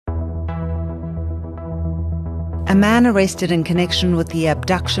A man arrested in connection with the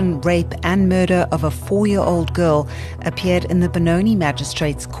abduction, rape and murder of a 4-year-old girl appeared in the Benoni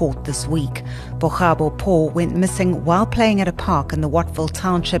Magistrates Court this week. Bohabo Paul went missing while playing at a park in the Wattville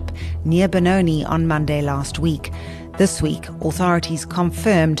Township near Benoni on Monday last week. This week, authorities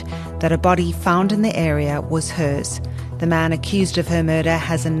confirmed that a body found in the area was hers. The man accused of her murder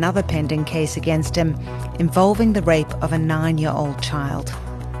has another pending case against him involving the rape of a 9-year-old child.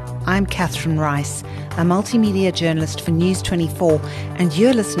 I'm Catherine Rice, a multimedia journalist for News 24, and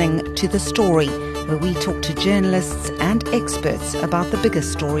you're listening to The Story, where we talk to journalists and experts about the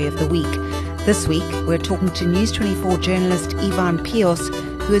biggest story of the week. This week, we're talking to News 24 journalist Ivan Pios,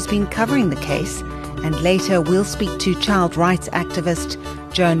 who has been covering the case, and later we'll speak to child rights activist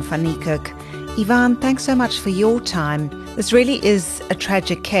Joan van Niekerk. Ivan, thanks so much for your time. This really is a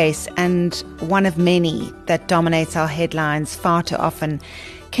tragic case and one of many that dominates our headlines far too often.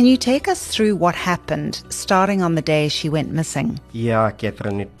 Can you take us through what happened, starting on the day she went missing? Yeah,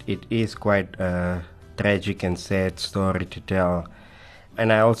 Catherine, it is quite a tragic and sad story to tell.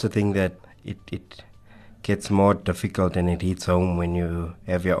 And I also think that it gets more difficult and it hits home when you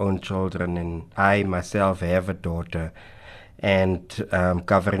have your own children. And I myself have a daughter. And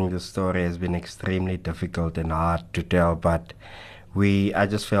covering the story has been extremely difficult and hard to tell. But I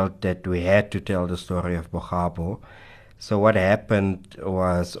just felt that we had to tell the story of Bohabo. So what happened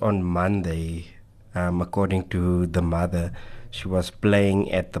was on Monday, according to the mother, she was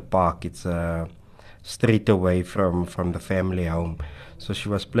playing at the park. It's a street away from the family home. So she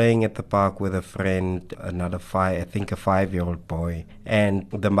was playing at the park with a friend, a 5-year-old boy. And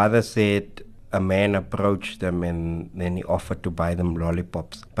the mother said a man approached them and then he offered to buy them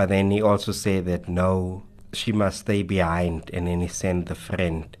lollipops. But then he also said that no, she must stay behind, and then he sent the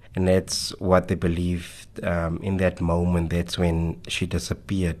friend. And that's what they believed in that moment. That's when she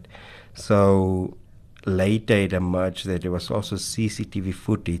disappeared. So later it emerged that there was also CCTV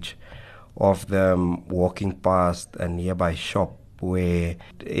footage of them walking past a nearby shop where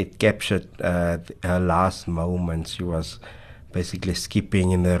it captured her last moments. She was basically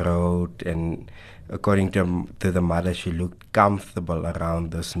skipping in the road, and according to the mother, she looked comfortable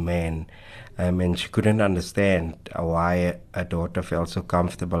around this man. And she couldn't understand why her daughter felt so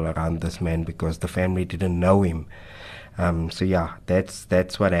comfortable around this man, because the family didn't know him. So yeah,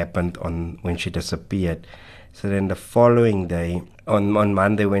 that's what happened when she disappeared. So then the following day, on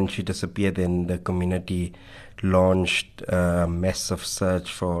Monday when she disappeared, then the community launched a massive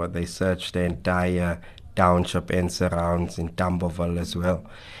search they searched the entire township and surrounds in Tamborville as well.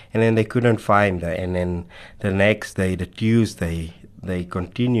 And then they couldn't find her. And then the next day, the Tuesday, they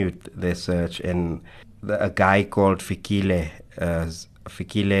continued their search, and a guy called Fikile,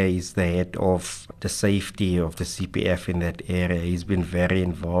 Fikile is the head of the safety of the CPF in that area. He's been very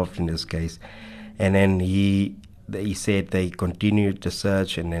involved in this case. And then he said they continued the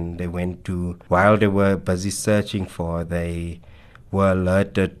search, and then they while they were busy searching they were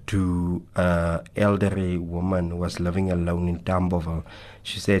alerted to an elderly woman who was living alone in Tamborville.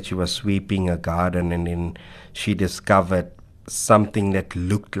 She said she was sweeping a garden, and then she discovered something that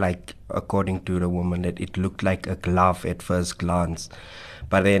looked like, according to the woman, that it looked like a glove at first glance.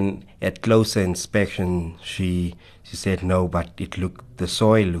 But then at closer inspection, she said no, but the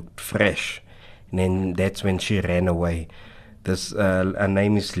soil looked fresh. And then that's when she ran away. Her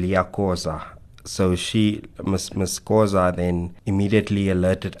name is Leah Koza. So Miss Koza then immediately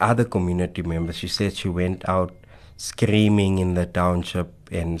alerted other community members. She said she went out screaming in the township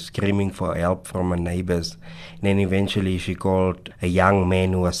and screaming for help from her neighbors. And then eventually she called a young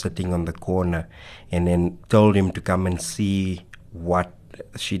man who was sitting on the corner and then told him to come and see what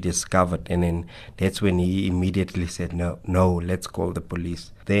she discovered. And then that's when he immediately said, no, let's call the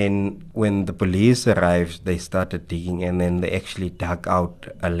police. Then when the police arrived, they started digging, and then they actually dug out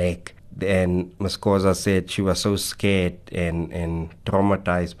a leg. And Ms. Koza said she was so scared and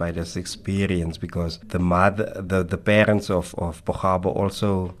traumatized by this experience, because the parents of Bohabo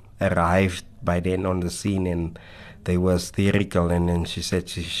also arrived by then on the scene, and they were hysterical. And then she said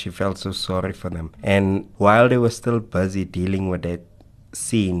she felt so sorry for them. And while they were still busy dealing with that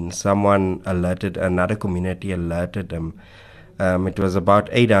scene, another community alerted them. It was about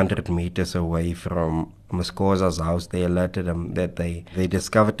 800 meters away from Ms. Koza's house. They alerted them that they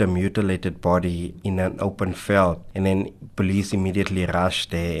discovered a mutilated body in an open field. And then police immediately rushed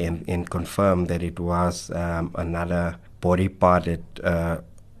there and confirmed that it was another body part that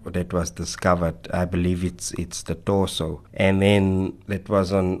was discovered. I believe it's the torso. And then that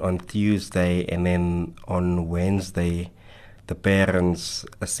was on Tuesday, and then on Wednesday, the parents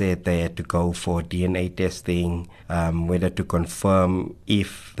said they had to go for DNA testing, whether to confirm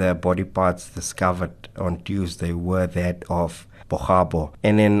if the body parts discovered on Tuesday were that of Bohabo.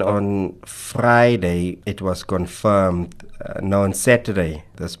 And then on Friday, it was confirmed, on Saturday,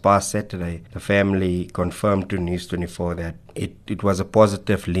 this past Saturday, the family confirmed to News 24 that it was a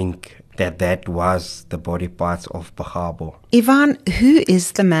positive link that was the body parts of Bohabo. Ivan, who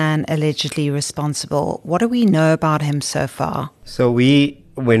is the man allegedly responsible? What do we know about him so far? So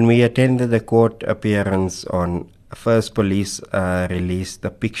when we attended the court appearance on First, police released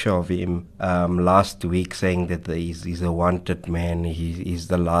a picture of him last week, saying that he's a wanted man. He's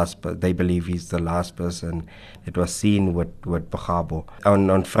the last. They believe he's the last person that was seen with Bohabo.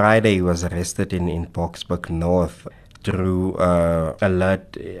 On Friday, he was arrested in Boksburg North through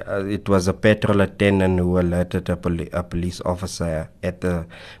alert. It was a petrol attendant who alerted a police officer at the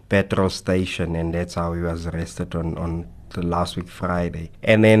petrol station, and that's how he was arrested on the last week Friday.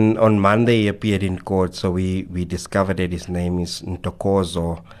 And then on Monday he appeared in court, so we discovered that his name is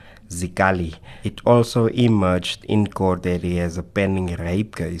Ntokozo Zikali. It also emerged in court that he has a pending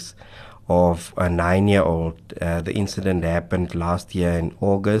rape case of a 9-year-old. The incident happened last year in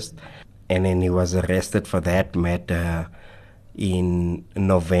August, and then he was arrested for that matter in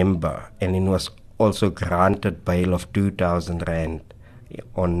November, and he was also granted bail of 2,000 rand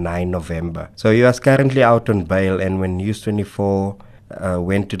on 9 November. So he was currently out on bail, and when News 24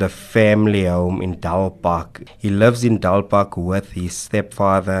 went to the family home in Dalpark, he lives in Dalpark with his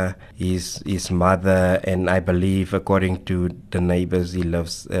stepfather, his mother, and I believe, according to the neighbors, he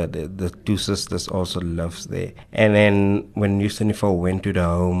lives, the two sisters also lives there. And then when News 24 went to the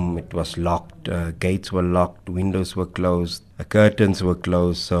home, it was locked, gates were locked, windows were closed, curtains were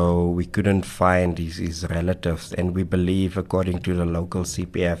closed, so we couldn't find his relatives. And we believe, according to the local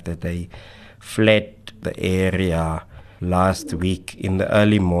CPF, that they fled the area last week in the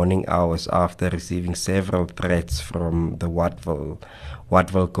early morning hours after receiving several threats from the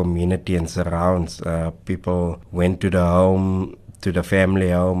Wattville community and surrounds. People went to the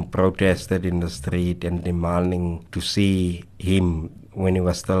family home, protested in the street and demanding to see him when he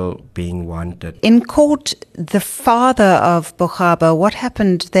was still being wanted. In court, the father of Bohabo, what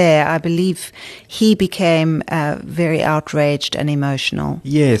happened there? I believe he became very outraged and emotional.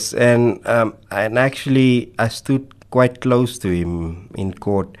 Yes, and actually I stood quite close to him in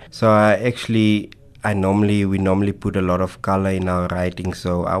court. So we normally put a lot of color in our writing,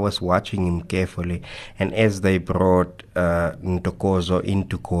 so I was watching him carefully. And as they brought Ntokozo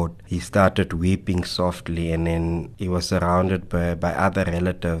into court, he started weeping softly, and then he was surrounded by other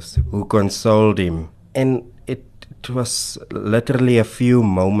relatives who consoled him. And it was literally a few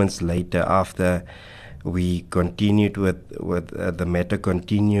moments later, after we continued with the matter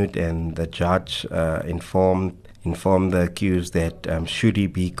continued, and the judge informed the accused that should he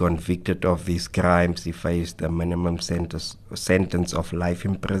be convicted of these crimes, he faced a minimum sentence of life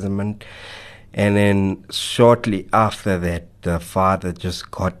imprisonment. And then shortly after that, the father just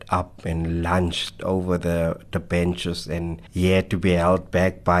got up and lunged over the benches, and he had to be held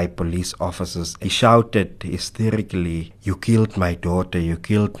back by police officers. He shouted hysterically, "You killed my daughter, you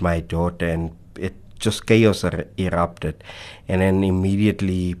killed my daughter," and just chaos erupted. And then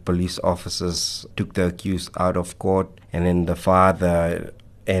immediately police officers took the accused out of court, and then the father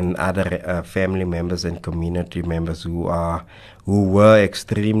and other family members and community members who were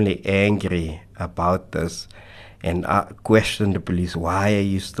extremely angry about this and questioned the police, "Why are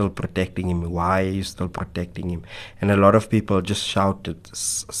you still protecting him? Why are you still protecting him?" And a lot of people just shouted,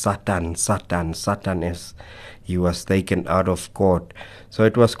 "Satan, Satan, Satan," as he was taken out of court. So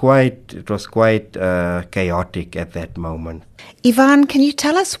it was quite chaotic at that moment. Ivan, can you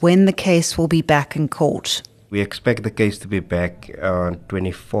tell us when the case will be back in court? We expect the case to be back on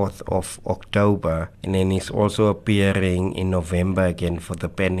 24th of October, and then he's also appearing in November again for the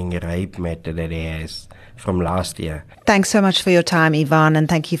pending rape matter that he has from last year. Thanks so much for your time, Ivan, and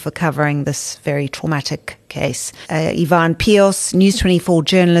thank you for covering this very traumatic case. Ivan Pios, News 24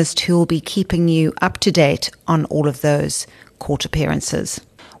 journalist, who will be keeping you up to date on all of those court appearances.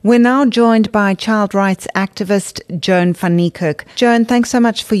 We're now joined by child rights activist Joan van Niekerk. Joan, thanks so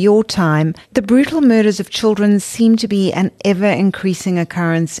much for your time. The brutal murders of children seem to be an ever-increasing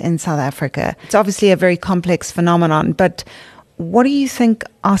occurrence in South Africa. It's obviously a very complex phenomenon, but what do you think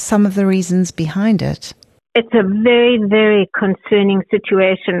are some of the reasons behind it? It's a very, very concerning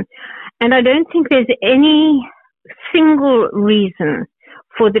situation. And I don't think there's any single reason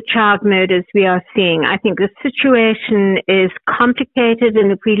for the child murders we are seeing. I think the situation is complicated, and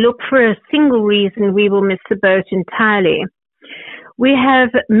if we look for a single reason, we will miss the boat entirely. We have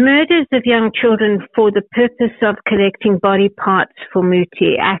murders of young children for the purpose of collecting body parts for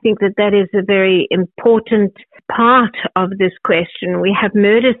muti. I think that is a very important part of this question. We have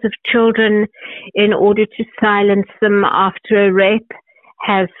murders of children in order to silence them after a rape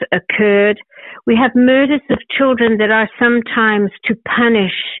has occurred. We have murders of children that are sometimes to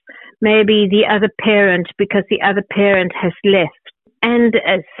punish maybe the other parent because the other parent has left. And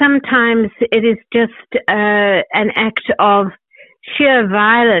sometimes it is just an act of sheer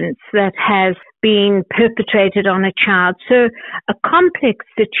violence that has been perpetrated on a child. So a complex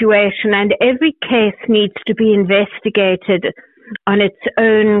situation, and every case needs to be investigated on its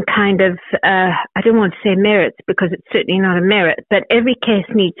own kind of, I don't want to say merits because it's certainly not a merit, but every case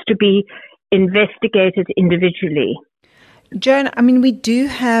needs to be investigated individually. Joan, I mean, we do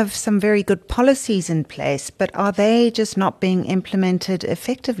have some very good policies in place, but are they just not being implemented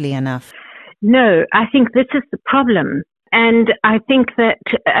effectively enough? No, I think this is the problem. And I think that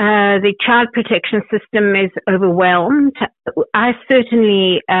the child protection system is overwhelmed. I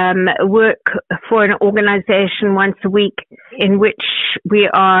certainly work for an organization once a week in which we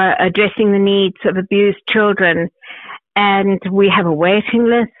are addressing the needs of abused children. And we have a waiting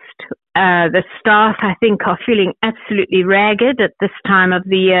list. The staff, I think, are feeling absolutely ragged at this time of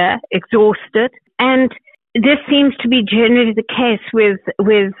the year, exhausted. And this seems to be generally the case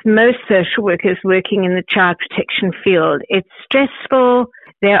with most social workers working in the child protection field. It's stressful.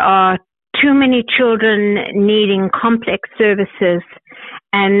 There are too many children needing complex services.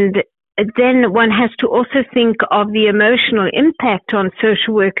 And then one has to also think of the emotional impact on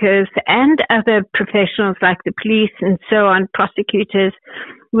social workers and other professionals like the police and so on, prosecutors,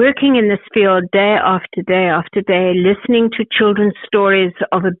 working in this field day after day after day, listening to children's stories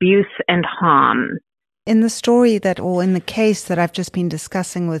of abuse and harm. In the story in the case that I've just been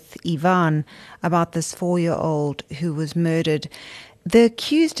discussing with Yvonne about this 4-year-old who was murdered, the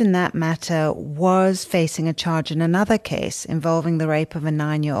accused in that matter was facing a charge in another case involving the rape of a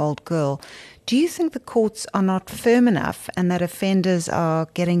 9-year-old girl. Do you think the courts are not firm enough and that offenders are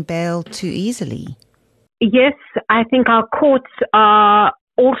getting bail too easily? Yes, I think our courts are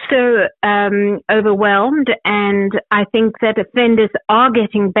also overwhelmed, and I think that offenders are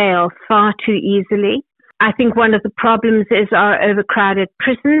getting bail far too easily. I think one of the problems is our overcrowded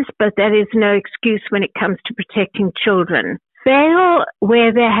prisons, but that is no excuse when it comes to protecting children. Bail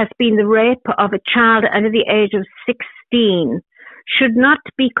where there has been the rape of a child under the age of 16 should not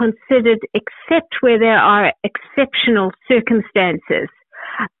be considered except where there are exceptional circumstances.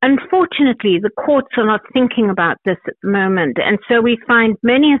 Unfortunately, the courts are not thinking about this at the moment, and so we find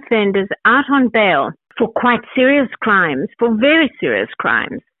many offenders out on bail for quite serious crimes, for very serious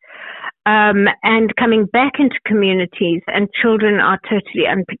crimes. And coming back into communities, and children are totally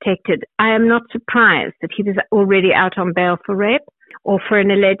unprotected. I am not surprised that he was already out on bail for rape or for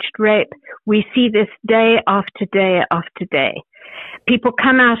an alleged rape. We see this day after day after day. People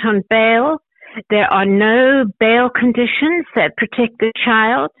come out on bail. There are no bail conditions that protect the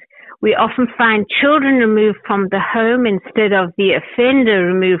child. We often find children removed from the home instead of the offender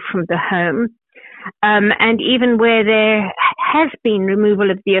removed from the home. And even where there has been removal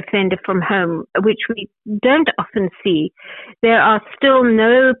of the offender from home, which we don't often see, there are still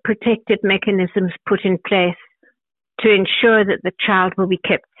no protective mechanisms put in place to ensure that the child will be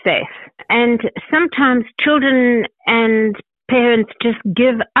kept safe. And sometimes children and parents just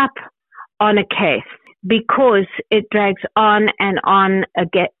give up on a case because it drags on and on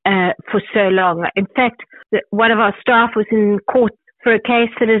for so long. In fact, one of our staff was in court for a case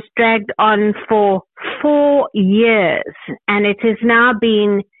that has dragged on for 4 years, and it has now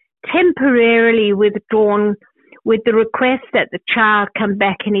been temporarily withdrawn with the request that the child come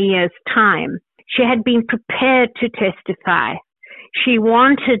back in a year's time. She had been prepared to testify. She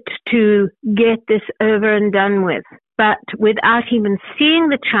wanted to get this over and done with, but without even seeing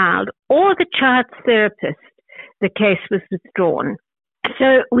the child or the child's therapist, the case was withdrawn.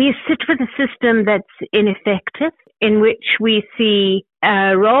 So we sit with a system that's ineffective, in which we see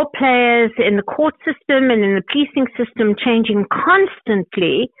role players in the court system and in the policing system changing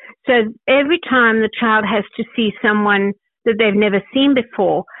constantly. So every time the child has to see someone that they've never seen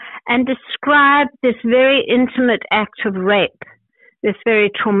before and describe this very intimate act of rape, this very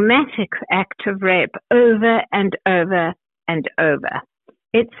traumatic act of rape over and over and over.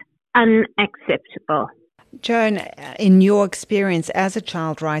 It's unacceptable. Joan, in your experience as a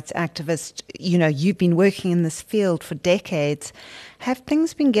child rights activist, you've been working in this field for decades. Have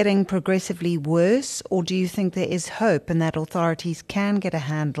things been getting progressively worse, or do you think there is hope and that authorities can get a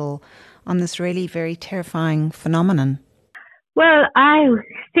handle on this really very terrifying phenomenon? Well, I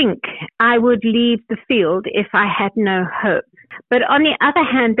think I would leave the field if I had no hope. But on the other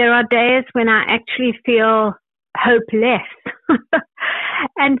hand, there are days when I actually feel hopeless.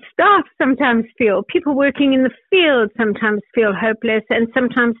 And staff sometimes feel, people working in the field sometimes feel hopeless, and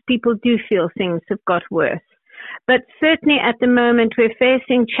sometimes people do feel things have got worse. But certainly at the moment, we're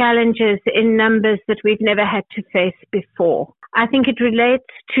facing challenges in numbers that we've never had to face before. I think it relates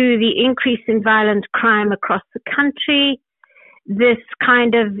to the increase in violent crime across the country, this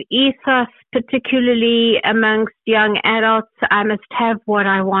kind of ethos, particularly amongst young adults. I must have what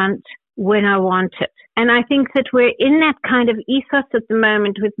I want when I want it. And I think that we're in that kind of ethos at the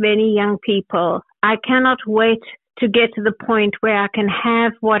moment with many young people. I cannot wait to get to the point where I can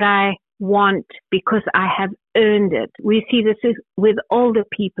have what I want because I have earned it. We see this with older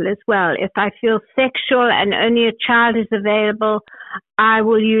people as well. If I feel sexual and only a child is available, I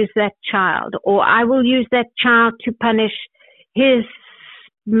will use that child, or I will use that child to punish his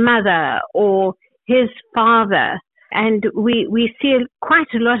mother or his father. And we see quite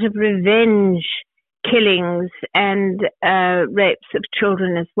a lot of revenge killings and rapes of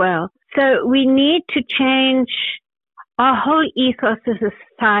children as well. So we need to change our whole ethos as a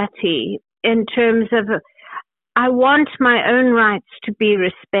society in terms of, I want my own rights to be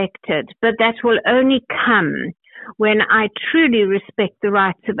respected, but that will only come when I truly respect the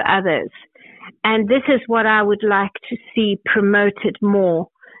rights of others. And this is what I would like to see promoted more.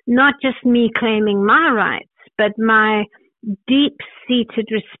 Not just me claiming my rights, but my deep-seated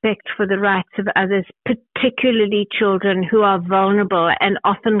respect for the rights of others, particularly children who are vulnerable and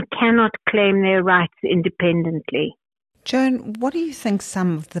often cannot claim their rights independently. Joan, what do you think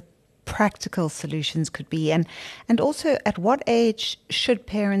some of the practical solutions could be? And also, at what age should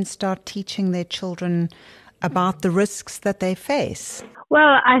parents start teaching their children about the risks that they face?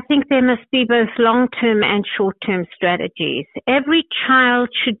 Well, I think there must be both long-term and short-term strategies. Every child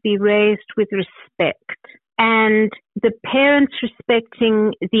should be raised with respect, and the parents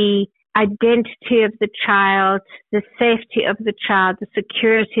respecting the identity of the child, the safety of the child, the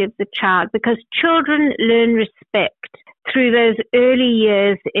security of the child, because children learn respect through those early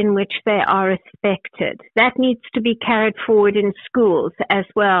years in which they are respected. That needs to be carried forward in schools as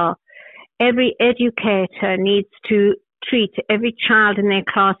well. Every educator needs to treat every child in their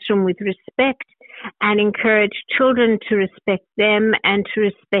classroom with respect and encourage children to respect them and to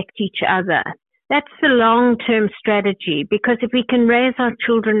respect each other. That's the long-term strategy, because if we can raise our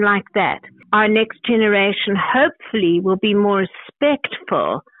children like that, our next generation hopefully will be more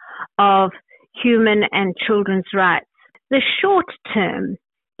respectful of human and children's rights. The short term,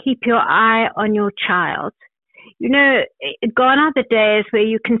 keep your eye on your child. You know, gone are the days where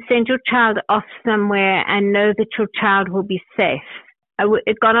you can send your child off somewhere and know that your child will be safe.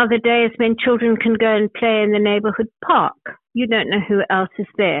 Gone are the days when children can go and play in the neighborhood park. You don't know who else is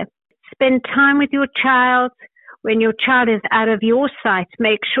there. Spend time with your child. When your child is out of your sight,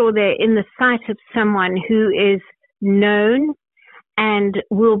 make sure they're in the sight of someone who is known and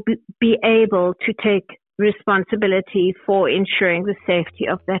will be able to take responsibility for ensuring the safety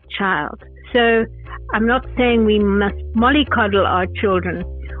of that child. So I'm not saying we must mollycoddle our children.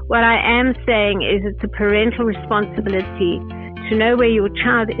 What I am saying is it's a parental responsibility to know where your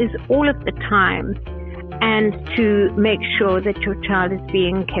child is all of the time and to make sure that your child is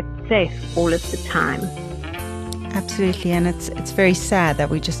being kept safe all of the time. Absolutely, and it's very sad that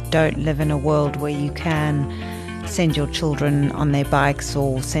we just don't live in a world where you can send your children on their bikes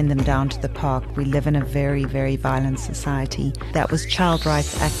or send them down to the park. We live in a very, very violent society. That was child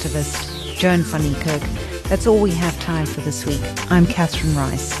rights activist Joan van Niekerk. That's all we have time for this week. I'm Catherine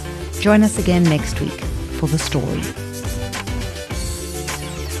Rice. Join us again next week for The Story.